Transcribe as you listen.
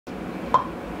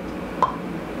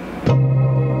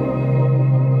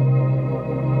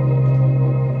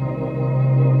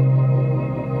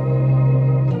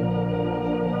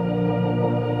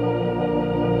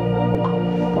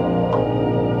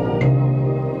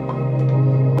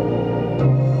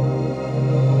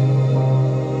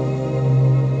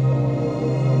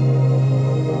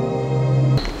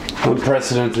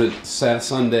unprecedented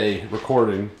Sunday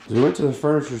recording. We went to the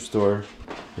furniture store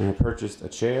and I purchased a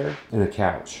chair and a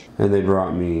couch. And they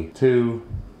brought me 2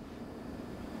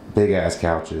 big ass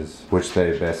couches, which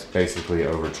they basically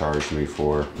overcharged me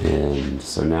for. And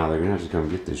so now they're gonna have to come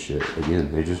get this shit. Again,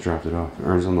 they just dropped it off.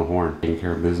 Earn's on the horn, taking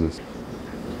care of business.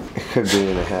 It could be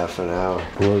in a half an hour.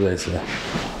 What did they say?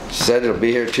 Said it'll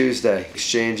be here Tuesday.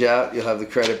 Exchange out, you'll have the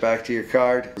credit back to your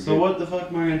card. So what the fuck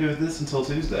am I gonna do with this until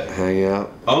Tuesday? Hang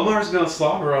out. Omar's gonna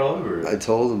slobber all over it. I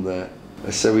told him that. I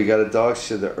said we got a dog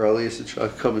show. The earliest the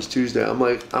truck comes Tuesday. I'm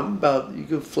like, you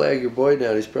can flag your boy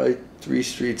down. He's probably 3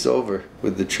 streets over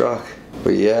with the truck.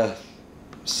 But yeah,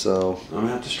 so. I'm gonna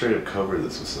have to straight up cover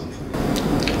this with something.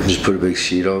 Just put a big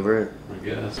sheet over it. I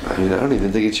guess. I mean, I don't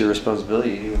even think it's your responsibility.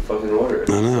 You didn't even fucking order it.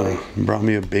 I know. Brought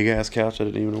me a big ass couch I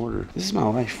didn't even order. This is my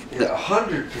life.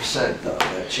 100% though,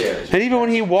 that chair. And even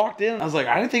when he walked in, I was like,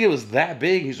 I didn't think it was that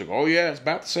big. He's like, oh yeah, it's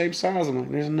about the same size. I'm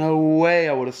like, there's no way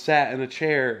I would have sat in a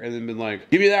chair and then been like,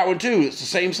 give me that one too. It's the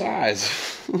same size.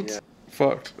 Yeah.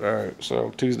 Fucked. All right, so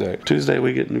Tuesday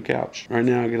we get a new couch. Right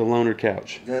now I get a loaner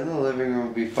couch. Then the living room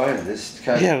will be fine. This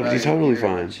couch. Yeah, it'll be totally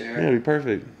fine. Yeah, it'll be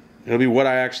perfect. It'll be what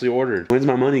I actually ordered. When's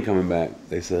my money coming back?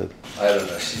 They said. I don't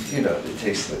know. She, it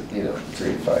takes the 3 to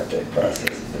 5 day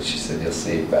process. But she said you'll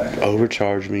see it back.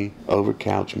 Overcharge me,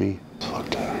 overcouch me. Fuck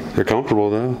that. They're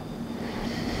comfortable though.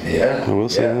 Yeah. I will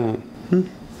say that.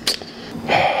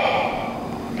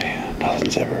 Oh man,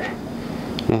 nothing's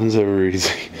ever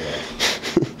easy. Yeah.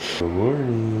 Good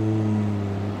morning.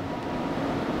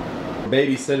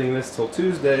 Babysitting this till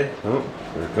Tuesday. Oh,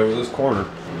 gonna cover this corner.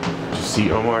 Just see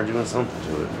Omar doing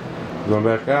something to it. Going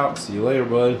back out. See you later,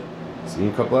 bud. See you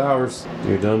in a couple hours.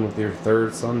 You're done with your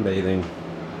 3rd sunbathing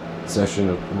session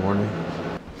of the morning.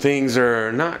 Things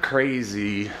are not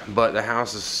crazy, but the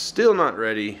house is still not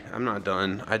ready. I'm not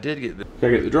done. I did get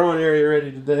the drawing area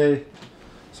ready today,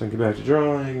 so I can get back to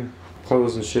drawing.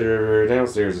 Clothes and shit everywhere.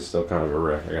 Downstairs is still kind of a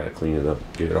wreck. I gotta clean it up,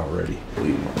 get it all ready.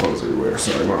 Leaving my clothes everywhere.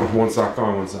 Sorry, one sock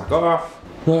on, one sock off.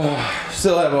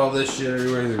 Still have all this shit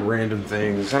everywhere, these random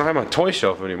things. I don't have my toy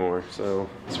shelf anymore, so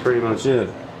that's pretty much it.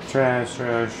 Trash,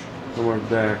 no more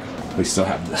back. We still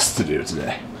have this to do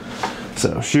today.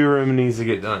 So shoe room needs to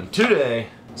get done today.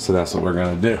 So that's what we're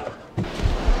gonna do.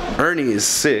 Ernie is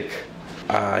sick.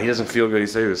 He doesn't feel good. He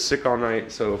said he was sick all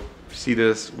night, so see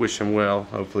this, wish him well.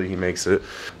 Hopefully he makes it.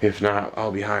 If not, I'll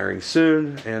be hiring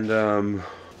soon. And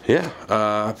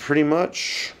yeah, pretty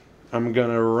much I'm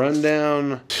gonna run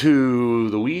down to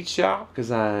the weed shop because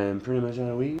I'm pretty much out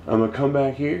of weed. I'm gonna come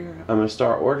back here, I'm gonna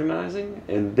start organizing,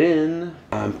 and then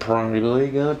I'm probably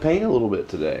gonna paint a little bit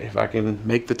today if I can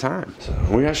make the time. So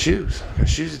we got shoes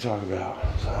to talk about.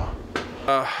 So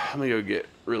I'm gonna go get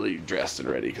really dressed and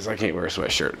ready because I can't wear a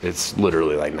sweatshirt. It's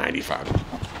literally like 95.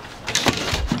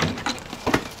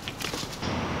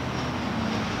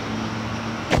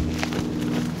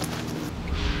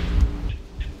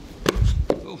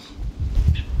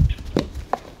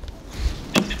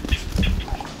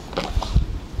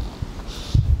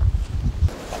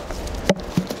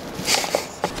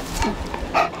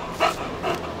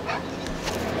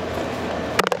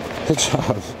 Good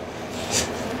job.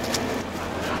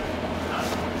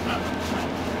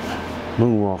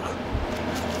 Moonwalk.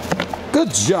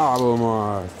 Good job,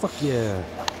 Omar. Fuck yeah.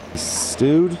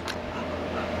 Dude.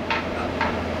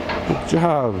 Good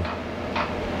job.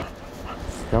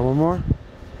 Got one more?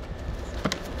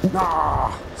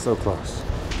 Nah. So close.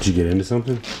 Did you get into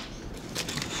something?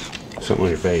 Something on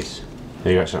your face.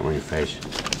 You got something on your face.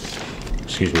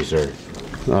 Excuse me, sir.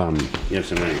 You have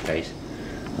something on your face?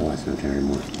 Oh, that's not there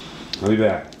anymore. I'll be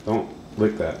back. Don't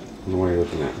lick that. I don't know what you're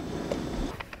looking at.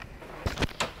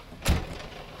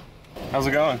 How's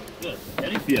it going? Good.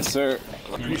 Eddie? Yes, sir.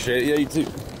 Appreciate it. Yeah, you too.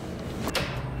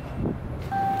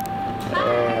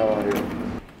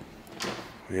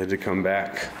 We had to come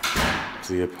back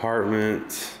to the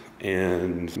apartment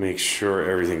and make sure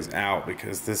everything's out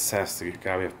because this has to,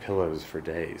 God, we have pillows for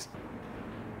days.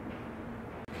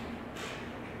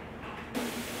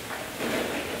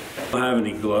 I don't have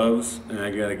any gloves, and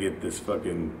I gotta get this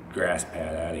fucking grass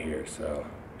pad out of here, so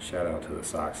shout out to the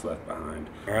socks left behind.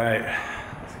 All right,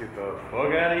 let's get the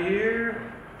fuck out of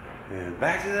here and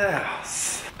back to the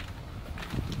house.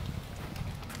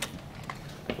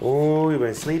 Oh, you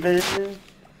been sleeping?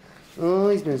 Oh,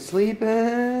 he's been sleeping.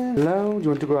 Hello, do you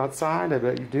want to go outside? I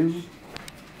bet you do.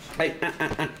 Hey,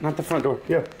 not the front door.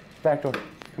 Yeah, back door.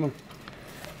 Come on,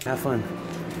 have fun.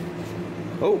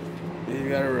 Oh. You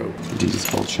got a rope. Jesus,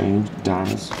 full change,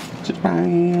 diamonds. Just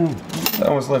bam. I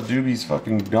almost left Doobie's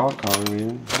fucking dog collar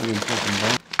in.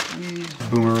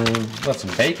 Boomerang. Left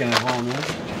some bacon at home, man.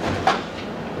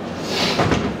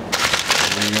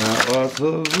 What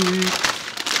the week?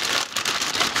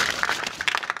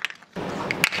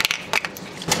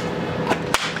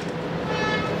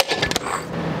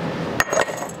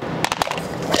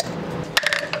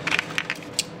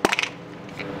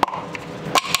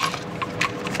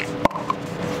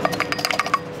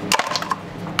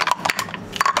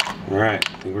 Alright,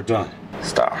 I think we're done.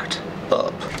 Start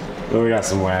up. Then we got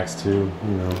some wax too,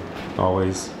 you know,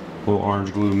 always. Little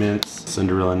orange glue mints,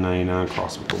 Cinderella 99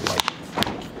 crossed with the white.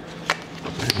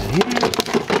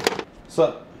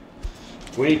 So,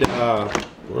 we need to,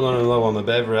 we're running low on the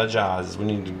beverages. We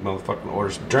need to motherfucking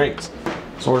order some drinks.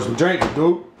 Let's order some drinks,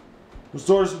 dude. Let's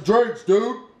order some drinks,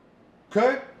 dude.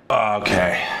 Okay?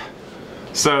 Okay.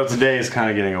 So today is kind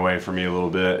of getting away from me a little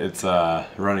bit. It's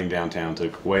running downtown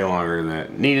took way longer than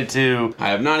it needed to. I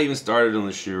have not even started on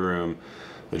the shoe room,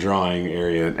 the drawing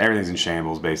area. Everything's in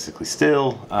shambles basically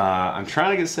still. I'm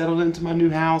trying to get settled into my new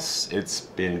house. It's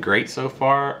been great so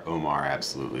far. Omar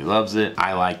absolutely loves it.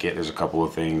 I like it. There's a couple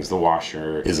of things. The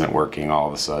washer isn't working all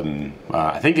of a sudden.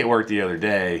 I think it worked the other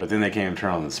day, but then they came and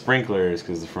turned on the sprinklers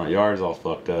because the front yard's all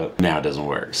fucked up. Now it doesn't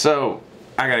work. So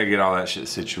I gotta get all that shit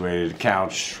situated.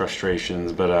 Couch,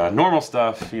 frustrations, but normal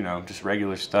stuff, you know, just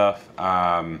regular stuff.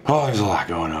 Oh, there's a lot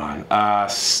going on.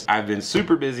 I've been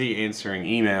super busy answering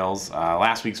emails.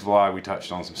 Last week's vlog, we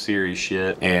touched on some serious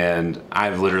shit, and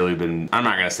I've literally been, I'm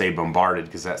not gonna say bombarded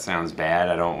because that sounds bad.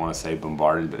 I don't wanna say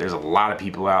bombarded, but there's a lot of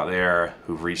people out there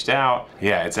who've reached out.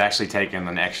 Yeah, it's actually taken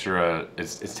an extra,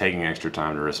 it's taking extra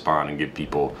time to respond and give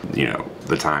people, you know,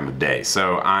 the time of day.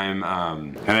 So I'm,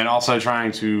 and then also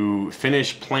trying to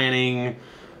finish planning,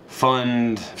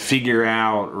 fund, figure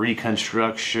out, I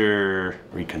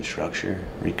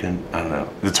don't know,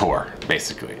 the tour,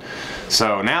 basically.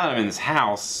 So now that I'm in this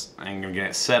house, I'm gonna get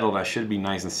it settled. I should be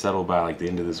nice and settled by like the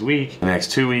end of this week. The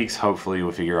next 2 weeks, hopefully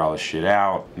we'll figure all this shit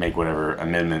out, make whatever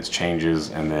amendments,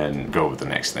 changes, and then go with the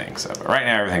next thing. So right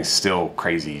now everything's still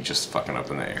crazy, just fucking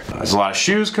up in the air. There's a lot of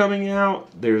shoes coming out.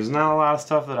 There's not a lot of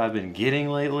stuff that I've been getting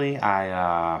lately.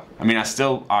 I mean, I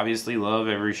still obviously love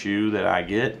every shoe that I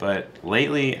get, but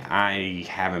lately I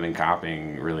haven't been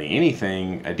copying really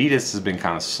anything. Adidas has been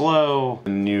kind of slow.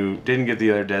 And you didn't get the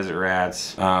other Desert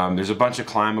Rats. There's a bunch of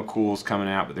Climacools coming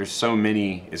out, but there's so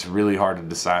many, it's really hard to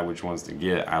decide which ones to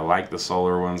get. I like the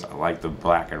solar ones. I like the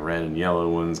black and red and yellow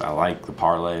ones. I like the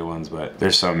parlay ones, but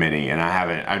there's so many, and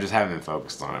I just haven't been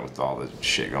focused on it with all the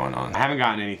shit going on. I haven't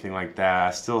gotten anything like that.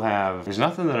 I still have, there's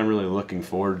nothing that I'm really looking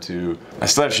forward to. I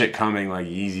still have shit coming like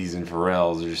Yeezys and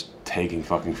Pharrells. They're just taking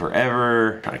fucking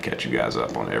forever. Trying to catch you guys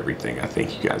up on everything I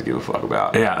think you guys give a fuck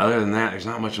about. Yeah, other than that, there's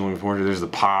not much I'm looking forward to. There's the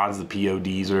pods, the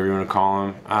PODs, whatever you want to call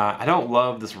them. I don't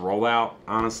love this rollout,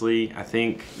 honestly. I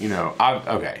think, you know,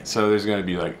 okay, so there's going to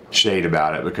be like shade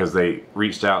about it because they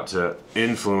reached out to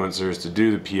influencers to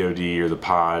do the POD or the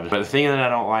pod. But the thing that I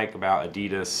don't like about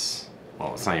Adidas,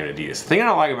 well, it's not even Adidas. The thing I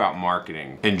don't like about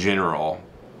marketing in general,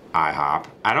 IHOP,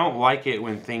 I don't like it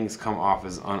when things come off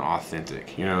as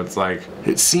unauthentic. You know, it's like,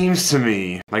 it seems to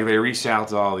me like they reached out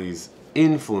to all these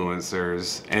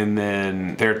influencers and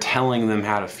then they're telling them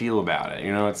how to feel about it.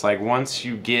 You know, it's like once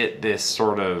you get this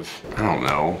sort of, I don't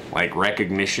know, like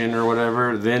recognition or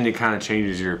whatever, then it kind of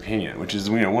changes your opinion, which is,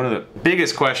 you know, one of the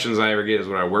biggest questions I ever get is,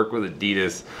 would I work with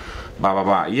Adidas, blah, blah,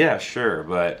 blah. Yeah, sure,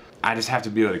 but I just have to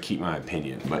be able to keep my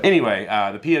opinion. But anyway,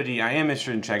 the POD, I am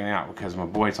interested in checking out because my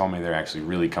boy told me they're actually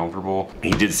really comfortable. He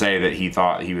did say that he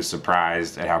thought he was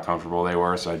surprised at how comfortable they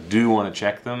were, so I do want to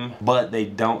check them, but they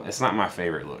don't, it's not my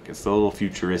favorite look. It's a little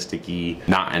futuristic-y,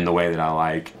 not in the way that I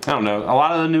like. I don't know, a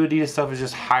lot of the new Adidas stuff is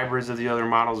just hybrids of the other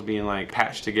models being like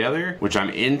patched together, which I'm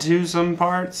into some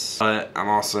parts, but I'm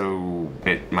also,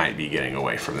 it might be getting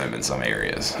away from them in some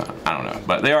areas. I don't know,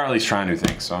 but they are at least trying new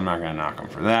things, so I'm not gonna knock them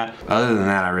for that. Other than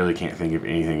that, I really can't think of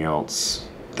anything else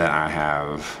that I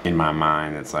have in my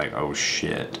mind that's like, oh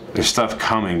shit. There's stuff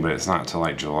coming, but it's not till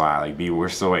like July. Like we're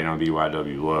still waiting on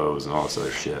BYW lows and all this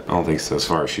other shit. I don't think so as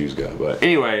far as shoes go. But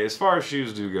anyway, as far as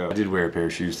shoes do go, I did wear a pair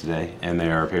of shoes today, and they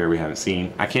are a pair we haven't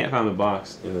seen. I can't find the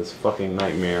box in this fucking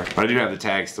nightmare, but I do have the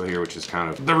tag still here, which is kind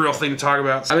of the real thing to talk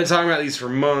about. I've been talking about these for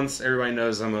months. Everybody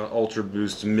knows I'm an Ultra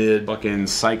Boost mid fucking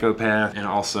psychopath and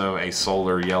also a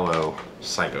solar yellow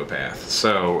psychopath.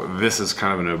 So this is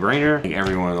kind of a no-brainer. I think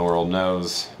everyone in the world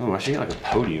knows. Oh, I should get like a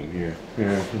podium here. Here,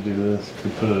 I can do this. I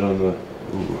can put it on the,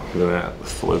 ooh, look at that, the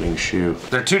floating shoe.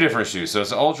 They're two different shoes. So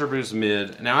it's the Ultra Boost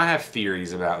mid. Now I have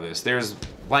theories about this. There's,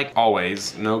 like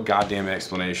always, no goddamn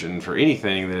explanation for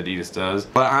anything that Adidas does.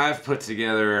 But I've put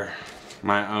together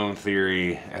my own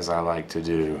theory, as I like to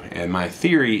do. And my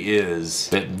theory is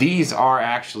that these are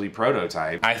actually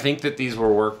prototype. I think that these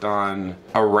were worked on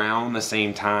around the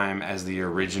same time as the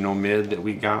original mid that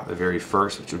we got, the very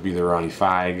first, which would be the Ronnie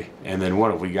Feig. And then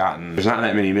what have we gotten? There's not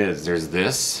that many mids. There's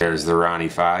this, there's the Ronnie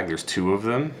Feig, there's 2 of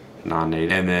them,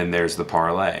 non-native, and then there's the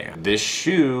Parlay. This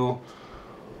shoe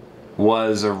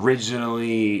was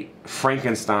originally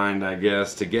Frankenstein, I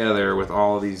guess, together with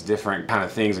all of these different kind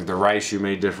of things, like the right shoe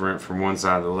made different from one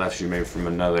side, the left shoe made from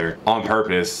another, on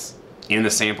purpose in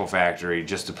the sample factory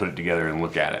just to put it together and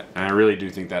look at it. And I really do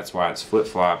think that's why it's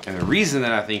flip-flopped. And the reason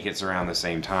that I think it's around the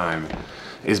same time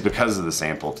is because of the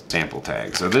sample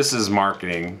tag. So this is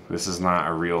marketing. This is not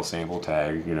a real sample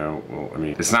tag, you know. Well, I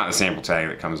mean, it's not the sample tag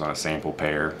that comes on a sample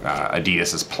pair.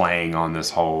 Adidas is playing on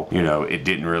this whole, you know, it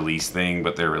didn't release thing,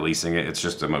 but they're releasing it. It's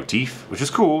just a motif, which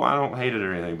is cool. I don't hate it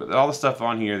or anything, but all the stuff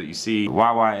on here that you see,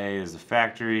 YYA is the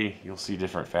factory. You'll see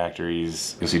different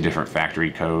factories. You'll see different factory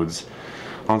codes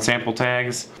on sample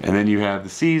tags. And then you have the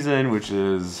season, which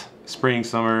is spring,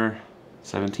 summer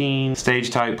 17.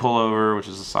 Stage type pullover, which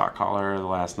is a sock collar. The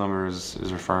last numbers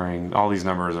is referring, all these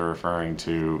numbers are referring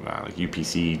to like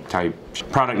UPC type.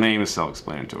 Product name is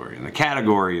self-explanatory. And the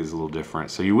category is a little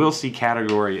different. So you will see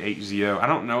category HZO. I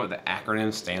don't know what the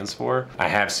acronym stands for. I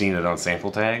have seen it on sample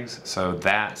tags. So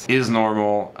that is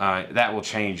normal. That will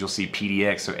change. You'll see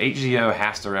PDX. So HZO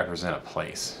has to represent a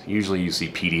place. Usually you see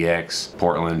PDX,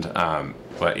 Portland.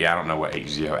 But yeah, I don't know what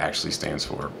HZO actually stands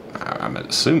for. I'm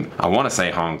assuming, I want to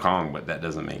say Hong Kong, but that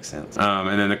doesn't make sense.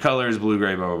 And then the color is blue,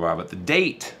 gray, blah, blah, blah. But the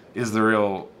date is the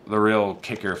real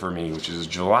kicker for me, which is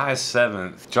July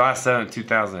 7th,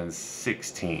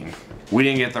 2016. We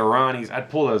didn't get the Ronnies. I'd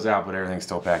pull those out, but everything's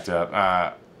still packed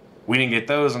up. We didn't get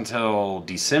those until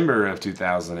December of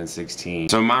 2016.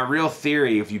 So my real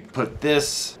theory, if you put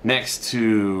this next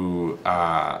to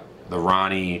the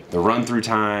Ronnie, the run-through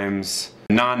times,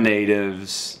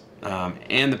 non-natives,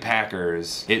 and the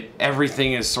Packers,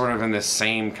 everything is sort of in the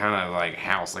same kind of like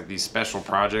house, like these special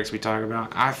projects we talk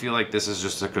about. I feel like this is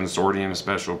just a consortium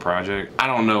special project. I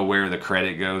don't know where the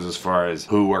credit goes as far as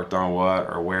who worked on what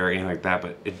or where, anything like that,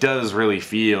 but it does really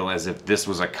feel as if this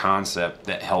was a concept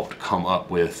that helped come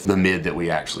up with the mid that we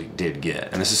actually did get.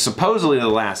 And this is supposedly the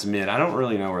last mid. I don't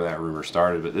really know where that rumor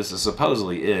started, but this is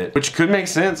supposedly it, which could make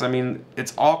sense. I mean,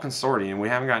 it's all consortium. We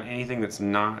haven't gotten anything that's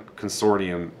not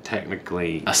consortium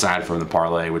technically, aside from the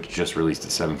Parlay, which just released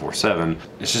at 747.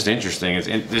 It's just interesting.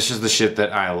 This is the shit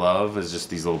that I love, is just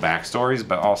these little backstories,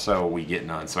 but also we get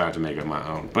none, so I have to make up my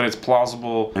own. But it's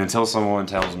plausible, and until someone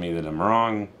tells me that I'm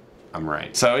wrong, I'm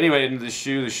right. So anyway, into the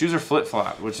shoes are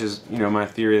flip-flop, which is, you know, my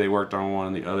theory. They worked on one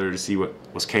and the other to see what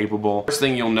was capable. First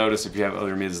thing you'll notice if you have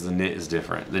other mids is the knit is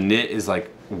different. The knit is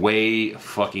like way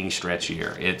fucking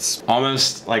stretchier. It's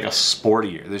almost like a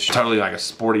sportier. This is totally like a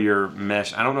sportier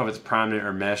mesh. I don't know if it's prime knit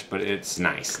or mesh, but it's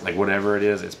nice. Like whatever it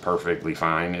is, it's perfectly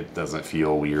fine. It doesn't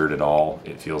feel weird at all.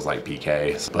 It feels like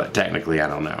PK, but technically I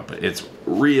don't know. But it's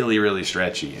really, really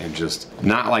stretchy and just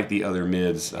not like the other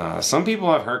mids. Some people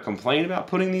I've heard complain about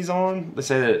putting these on. They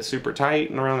say that it's super tight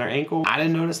and around their ankle. I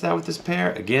didn't notice that with this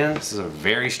pair. Again, this is a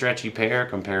very stretchy pair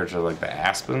compared to like the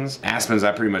Aspens. Aspens,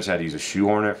 I pretty much had to use a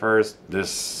shoehorn at first.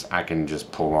 This I can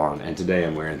just pull on, and today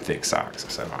I'm wearing thick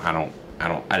socks, so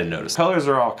I didn't notice. Colors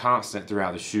are all constant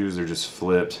throughout the shoes. They're just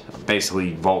flipped.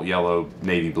 Basically Volt yellow,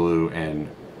 navy blue, and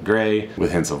gray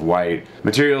with hints of white.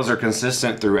 Materials are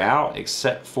consistent throughout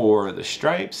except for the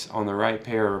stripes on the right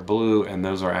pair are blue, and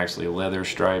those are actually leather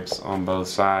stripes on both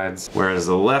sides. Whereas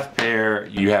the left pair,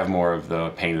 you have more of the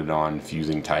painted on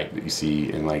fusing type that you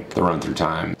see in like the run through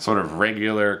time. Sort of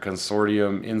regular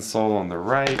consortium insole on the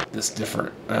right. This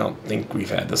different, I don't think we've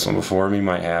had this one before. We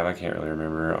might have, I can't really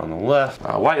remember. On the left,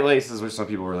 white laces, which some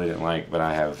people really didn't like, but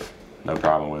I have no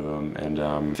problem with them.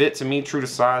 And fit to me, true to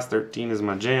size. 13 is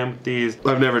my jam with these.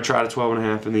 I've never tried a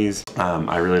 12.5 in these.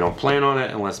 I really don't plan on it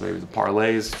unless maybe the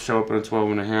parlays show up in a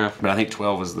 12.5. But I think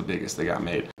 12 is the biggest they got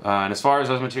made. And as far as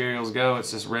those materials go, it's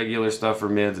just regular stuff for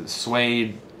mids. It's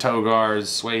suede toe guards,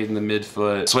 suede in the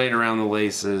midfoot, suede around the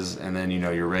laces, and then, you know,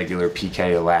 your regular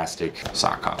PK elastic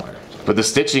sock collar. But the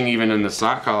stitching even in the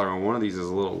sock collar on one of these is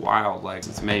a little wild. Like,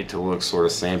 it's made to look sort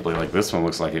of sampley. Like this one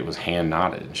looks like it was hand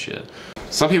knotted and shit.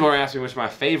 Some people are asking which my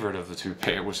favorite of the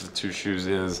two shoes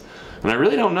is, and I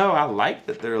really don't know. I like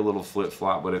that they're a little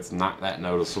flip-flop, but it's not that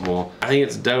noticeable. I think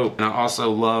it's dope, and I also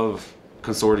love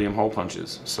consortium hole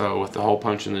punches. So with the hole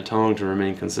punch in the tongue to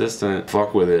remain consistent,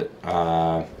 fuck with it.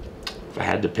 If I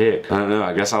had to pick, I don't know,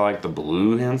 I guess I like the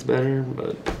blue hints better,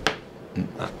 but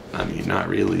I mean, not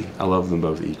really. I love them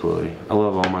both equally. I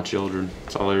love all my children.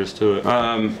 That's all there is to it.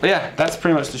 But yeah, that's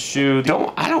pretty much the shoe.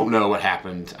 I don't know what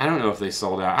happened. I don't know if they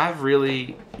sold out. I've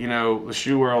really, you know, the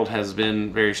shoe world has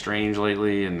been very strange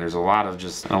lately, and there's a lot of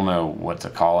just, I don't know what to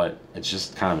call it. It's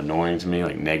just kind of annoying to me,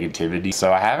 like negativity.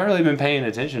 So I haven't really been paying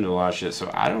attention to a lot of shit.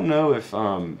 So I don't know if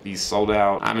these sold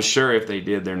out. I'm sure if they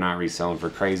did, they're not reselling for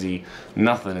crazy.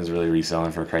 Nothing is really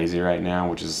reselling for crazy right now,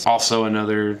 which is also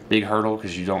another big hurdle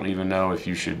because you don't even know if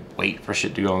you should wait for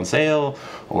shit to go on sale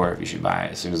or if you should buy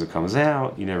it as soon as it comes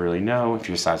out. You never really know. If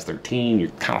you're size 13, you're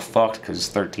kind of fucked because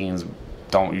 13s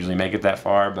don't usually make it that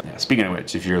far. But yeah, speaking of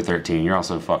which, if you're 13, you're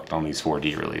also fucked on these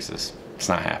 4D releases. It's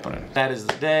not happening. That is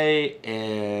the day,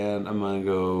 and I'm gonna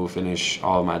go finish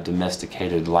all of my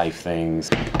domesticated life things,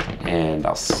 and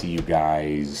I'll see you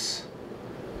guys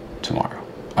tomorrow.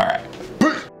 All right.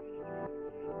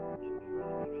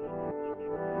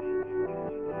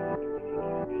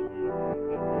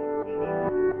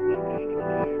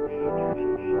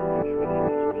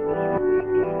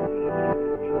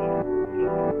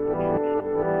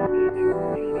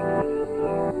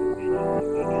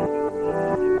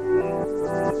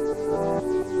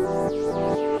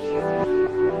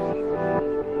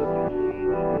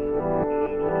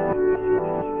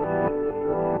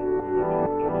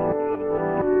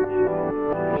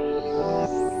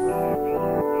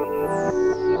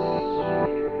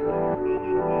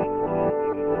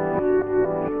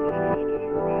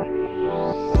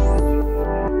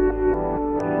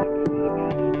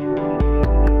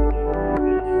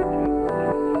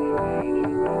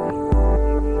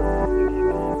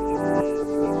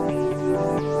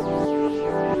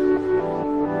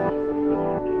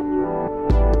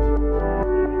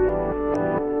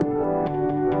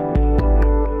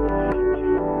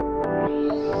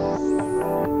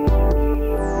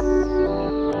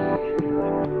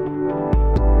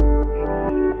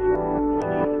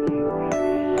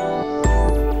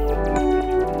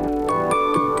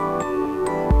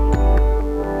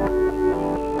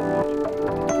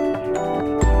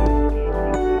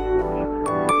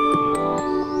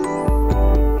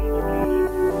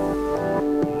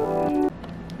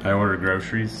 I ordered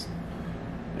groceries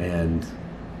and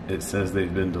it says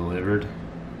they've been delivered.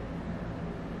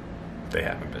 They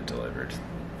haven't been delivered.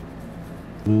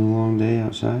 Been a long day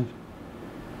outside.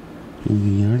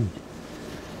 I'm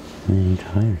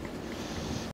tired.